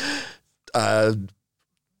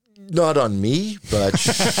 Not on me, but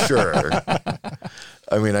sure.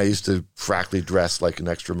 I mean, I used to practically dress like an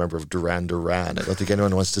extra member of Duran Duran. I don't think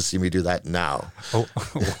anyone wants to see me do that now. Oh,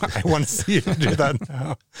 I want to see you do that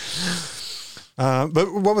now.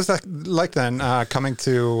 But what was that like then,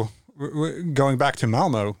 going back to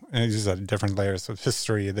Malmo? And you said different layers of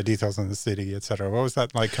history, the details in the city, etc. What was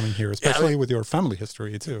that like coming here, especially with your family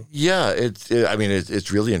history too? Yeah,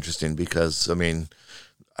 it's really interesting because,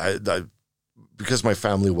 because my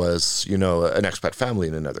family was, an expat family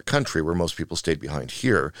in another country where most people stayed behind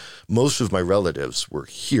here, most of my relatives were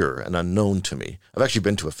here and unknown to me. I've actually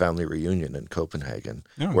been to a family reunion in Copenhagen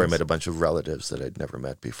where I met a bunch of relatives that I'd never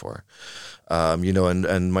met before.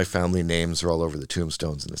 And my family names are all over the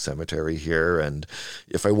tombstones in the cemetery here. And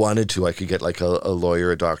if I wanted to, I could get like a lawyer,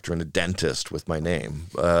 a doctor, and a dentist with my name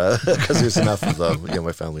because there's enough of them,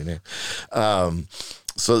 my family name.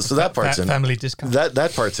 So that part's family discount.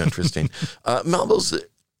 That part's interesting. Malmo's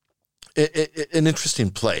an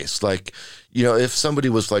interesting place. Like, if somebody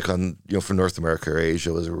was like on, from North America or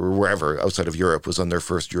Asia or wherever outside of Europe was on their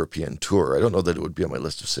first European tour, I don't know that it would be on my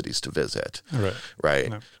list of cities to visit.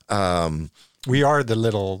 Right. No. We are the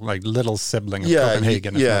little sibling of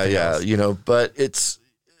Copenhagen. Yeah. But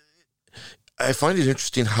I find it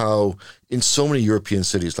interesting how in so many European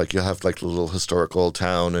cities, like you'll have like the little historical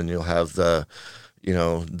town and you'll have the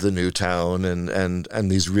new town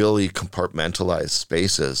and these really compartmentalized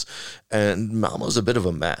spaces. And Malmo's a bit of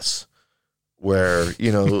a mess where,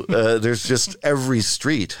 there's just every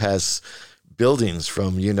street has buildings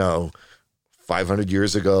from, 500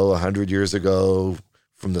 years ago, 100 years ago,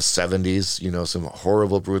 from the 70s, some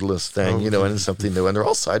horrible brutalist thing, and something new. And they're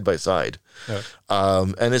all side by side. Yeah.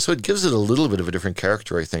 So it gives it a little bit of a different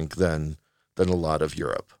character, I think, than a lot of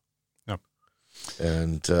Europe. Yep.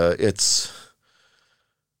 And it's...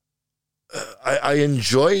 I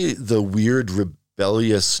enjoy the weird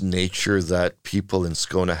rebellious nature that people in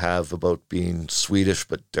Skåne have about being Swedish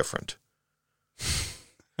but different.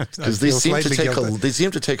 Because they seem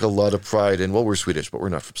to take a lot of pride in, we're Swedish, but we're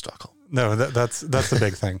not from Stockholm. No, that's a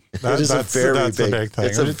big thing. That's a very big thing.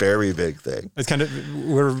 It's a very big thing. It's kind of,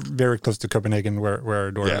 we're very close to Copenhagen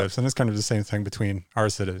where Dori lives, and it's kind of the same thing between our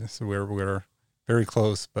cities. We're very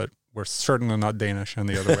close, but we're certainly not Danish and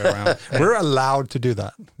the other way around. We're allowed to do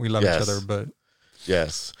that. We love each other, but...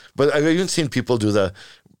 Yes. But I've even seen people do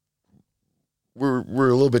we're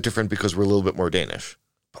a little bit different because we're a little bit more Danish,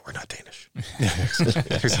 but we're not Danish.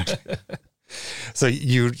 Exactly. So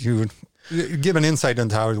you give an insight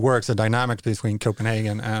into how it works, the dynamics between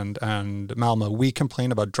Copenhagen and Malmo. We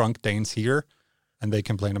complain about drunk Danes here, and they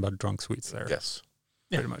complain about drunk Swedes there. Yes.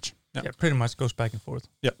 Pretty much. Yeah, pretty much goes back and forth.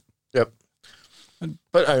 Yep.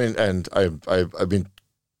 But I mean, and I've been.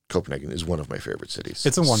 Copenhagen is one of my favorite cities.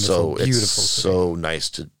 It's a wonderful, beautiful city. So nice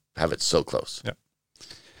to have it so close. Yeah.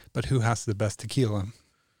 But who has the best tequila?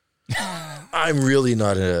 I'm really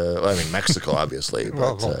not Mexico, obviously,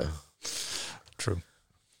 but true.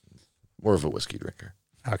 More of a whiskey drinker.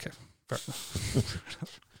 Okay, fair enough.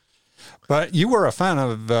 But you were a fan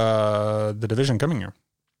of the Division coming here.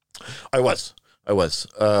 I was.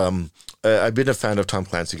 I've been a fan of Tom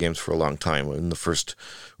Clancy games for a long time. When the first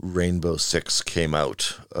Rainbow Six came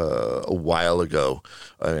out a while ago,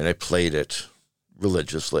 and I played it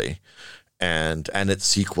religiously, and its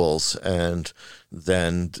sequels, and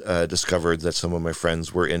then discovered that some of my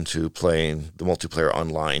friends were into playing the multiplayer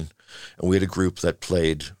online, and we had a group that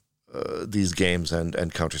played these games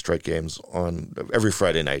and Counter-Strike games on every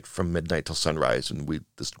Friday night from midnight till sunrise, and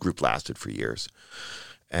this group lasted for years.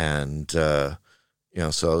 And so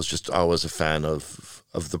I was just always a fan of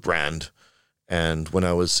the brand. And when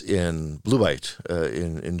I was in Blue Byte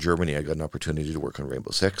in Germany, I got an opportunity to work on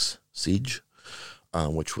Rainbow Six Siege,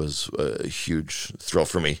 which was a huge thrill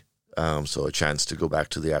for me. So a chance to go back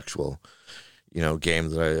to the actual,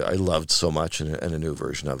 game that I loved so much, and a new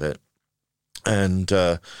version of it. And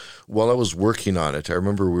while I was working on it, I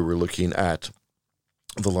remember we were looking at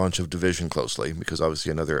the launch of Division closely, because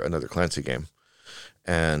obviously another Clancy game.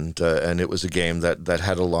 And it was a game that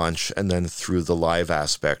had a launch, and then through the live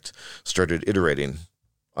aspect started iterating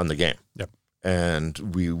on the game. Yep.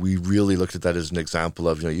 And we really looked at that as an example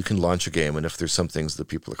of, you can launch a game, and if there's some things that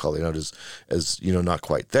people are calling out as not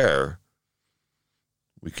quite there,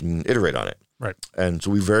 we can iterate on it. Right. And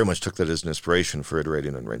so we very much took that as an inspiration for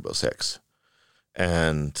iterating on Rainbow Six.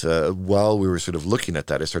 And while we were sort of looking at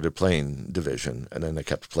that, I started playing Division, and then I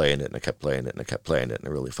kept playing it, and I kept playing it, and I kept playing it, and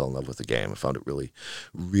I really fell in love with the game. I found it really,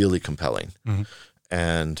 really compelling. Mm-hmm.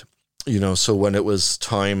 And, so when it was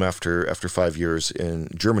time after 5 years in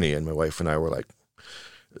Germany, and my wife and I were like,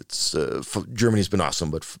 Germany's been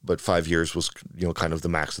awesome, but 5 years was, kind of the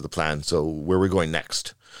max of the plan. So where are we going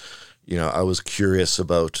next? I was curious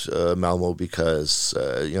about Malmo because,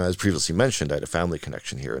 as previously mentioned, I had a family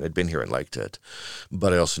connection here, and I'd been here and liked it.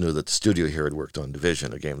 But I also knew that the studio here had worked on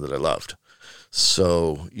Division, a game that I loved.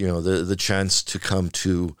 So, the chance to come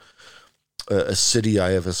to a city I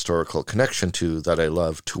have a historical connection to that I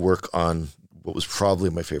love, to work on what was probably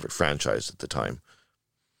my favorite franchise at the time.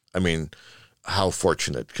 I mean, how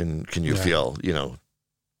fortunate can you feel,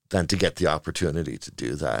 than to get the opportunity to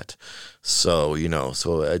do that. So,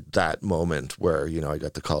 so at that moment where, I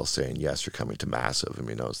got the call saying, yes, you're coming to Massive,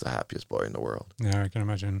 I was the happiest boy in the world. Yeah, I can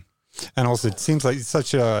imagine. And also it seems like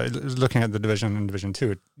such looking at the Division and Division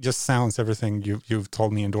 2, it just sounds everything you've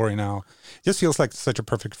told me in Dori now. It just feels like such a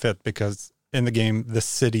perfect fit, because in the game, the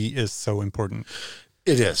city is so important.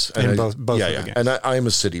 It is. In both of the games. And I'm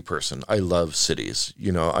a city person. I love cities.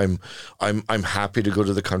 I'm happy to go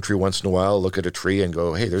to the country once in a while, look at a tree and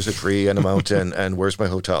go, hey, there's a tree and a mountain, and where's my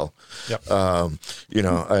hotel? Yep. But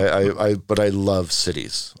I love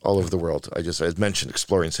cities all over the world. As mentioned,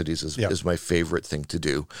 exploring cities is my favorite thing to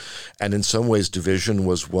do. And in some ways, Division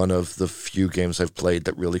was one of the few games I've played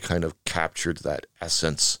that really kind of captured that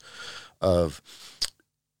essence of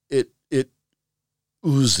it. It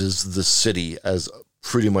oozes the city as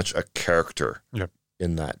pretty much a character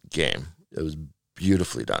in that game. It was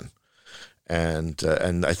beautifully done. And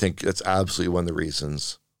I think that's absolutely one of the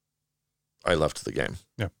reasons I loved the game.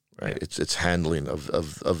 Yeah. Right. It's handling of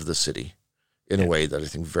the city in a way that I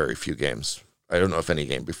think very few games, I don't know if any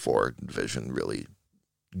game before Division really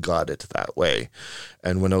got it that way.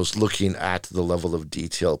 And when I was looking at the level of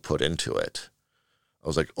detail put into it, I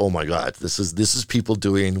was like, oh my God, this is people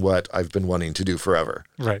doing what I've been wanting to do forever.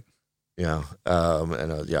 Right. Yeah. I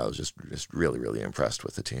was just really, really impressed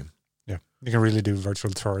with the team. Yeah. You can really do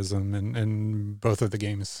virtual tourism in both of the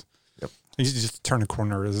games. Yep. You just turn a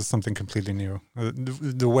corner is something completely new.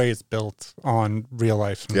 The way it's built on real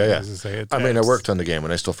life. Yeah. I worked on the game,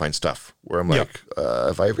 and I still find stuff where I'm like,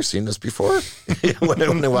 have I ever seen this before? when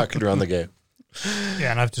I'm walking around the game.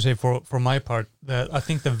 Yeah, and I have to say, for my part, that I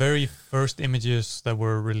think the very first images that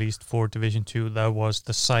were released for Division 2, that was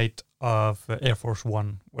the site of Air Force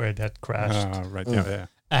One, where it had crashed. Right, yeah.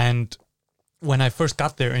 And when I first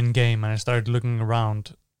got there in game and I started looking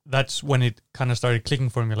around, that's when it kind of started clicking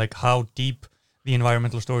for me, like how deep the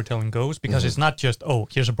environmental storytelling goes, because it's not just,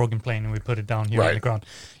 here's a broken plane and we put it down here on the ground.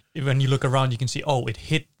 When you look around, you can see, it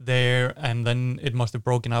hit there, and then it must have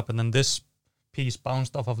broken up, and then this piece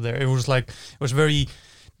bounced off of there. It was very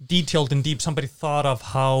detailed and deep. Somebody thought of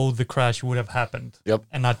how the crash would have happened. Yep.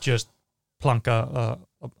 And not just plunk a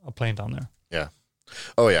plane down there. Yeah.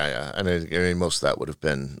 Oh, yeah. And I mean, most of that would have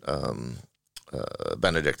been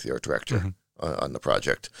Benedict, the art director, on the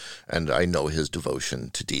project. And I know his devotion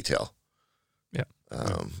to detail. Yeah.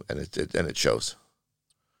 And it shows.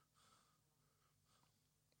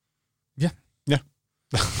 Yeah. Yeah.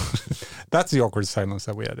 That's the awkward silence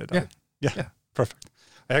that we edited. Yeah. Perfect.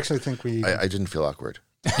 I actually think I didn't feel awkward.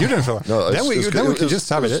 You didn't feel awkward. No, then we could just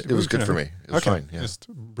have it. It was good for me. It was fine. Yeah. Just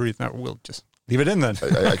breathe now. We'll just Leave it in then.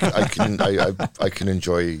 I can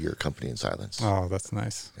enjoy your company in silence. Oh, that's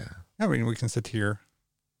nice. Yeah. I mean, we can sit here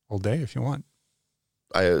all day if you want.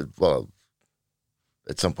 Well,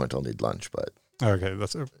 at some point I'll need lunch, but okay.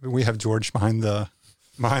 We have George behind the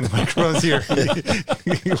microphones here.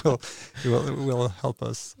 he will help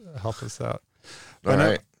us out. all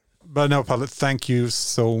right. But no, Palle, thank you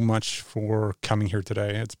so much for coming here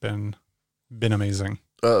today. It's been amazing.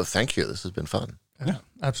 Thank you. This has been fun. Yeah,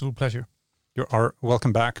 absolute pleasure. You are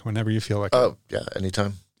welcome back whenever you feel like it. Oh, yeah,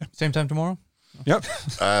 anytime. Same time tomorrow? Yep.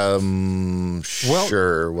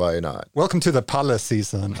 Sure, why not? Welcome to the Palle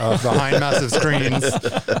season of Behind Massive Screens.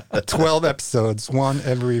 12 episodes, one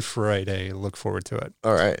every Friday. Look forward to it.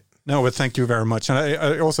 All right. No, but thank you very much. And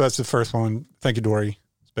I also, as the first one, thank you, Dori.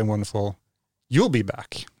 It's been wonderful. You'll be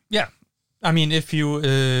back. Yeah. I mean, if you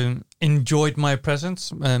enjoyed my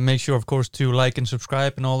presence, make sure, of course, to like and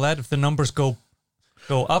subscribe and all that. If the numbers go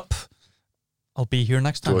up, I'll be here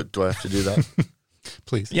next time. Do I have to do that?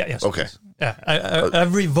 Please. Yeah, yes. Okay. Please. Yeah,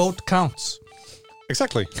 every vote counts.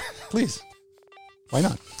 Exactly. Please. Why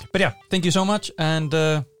not? But yeah, thank you so much. And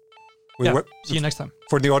see you next time.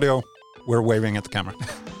 For the audio, we're waving at the camera.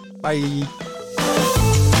 Bye.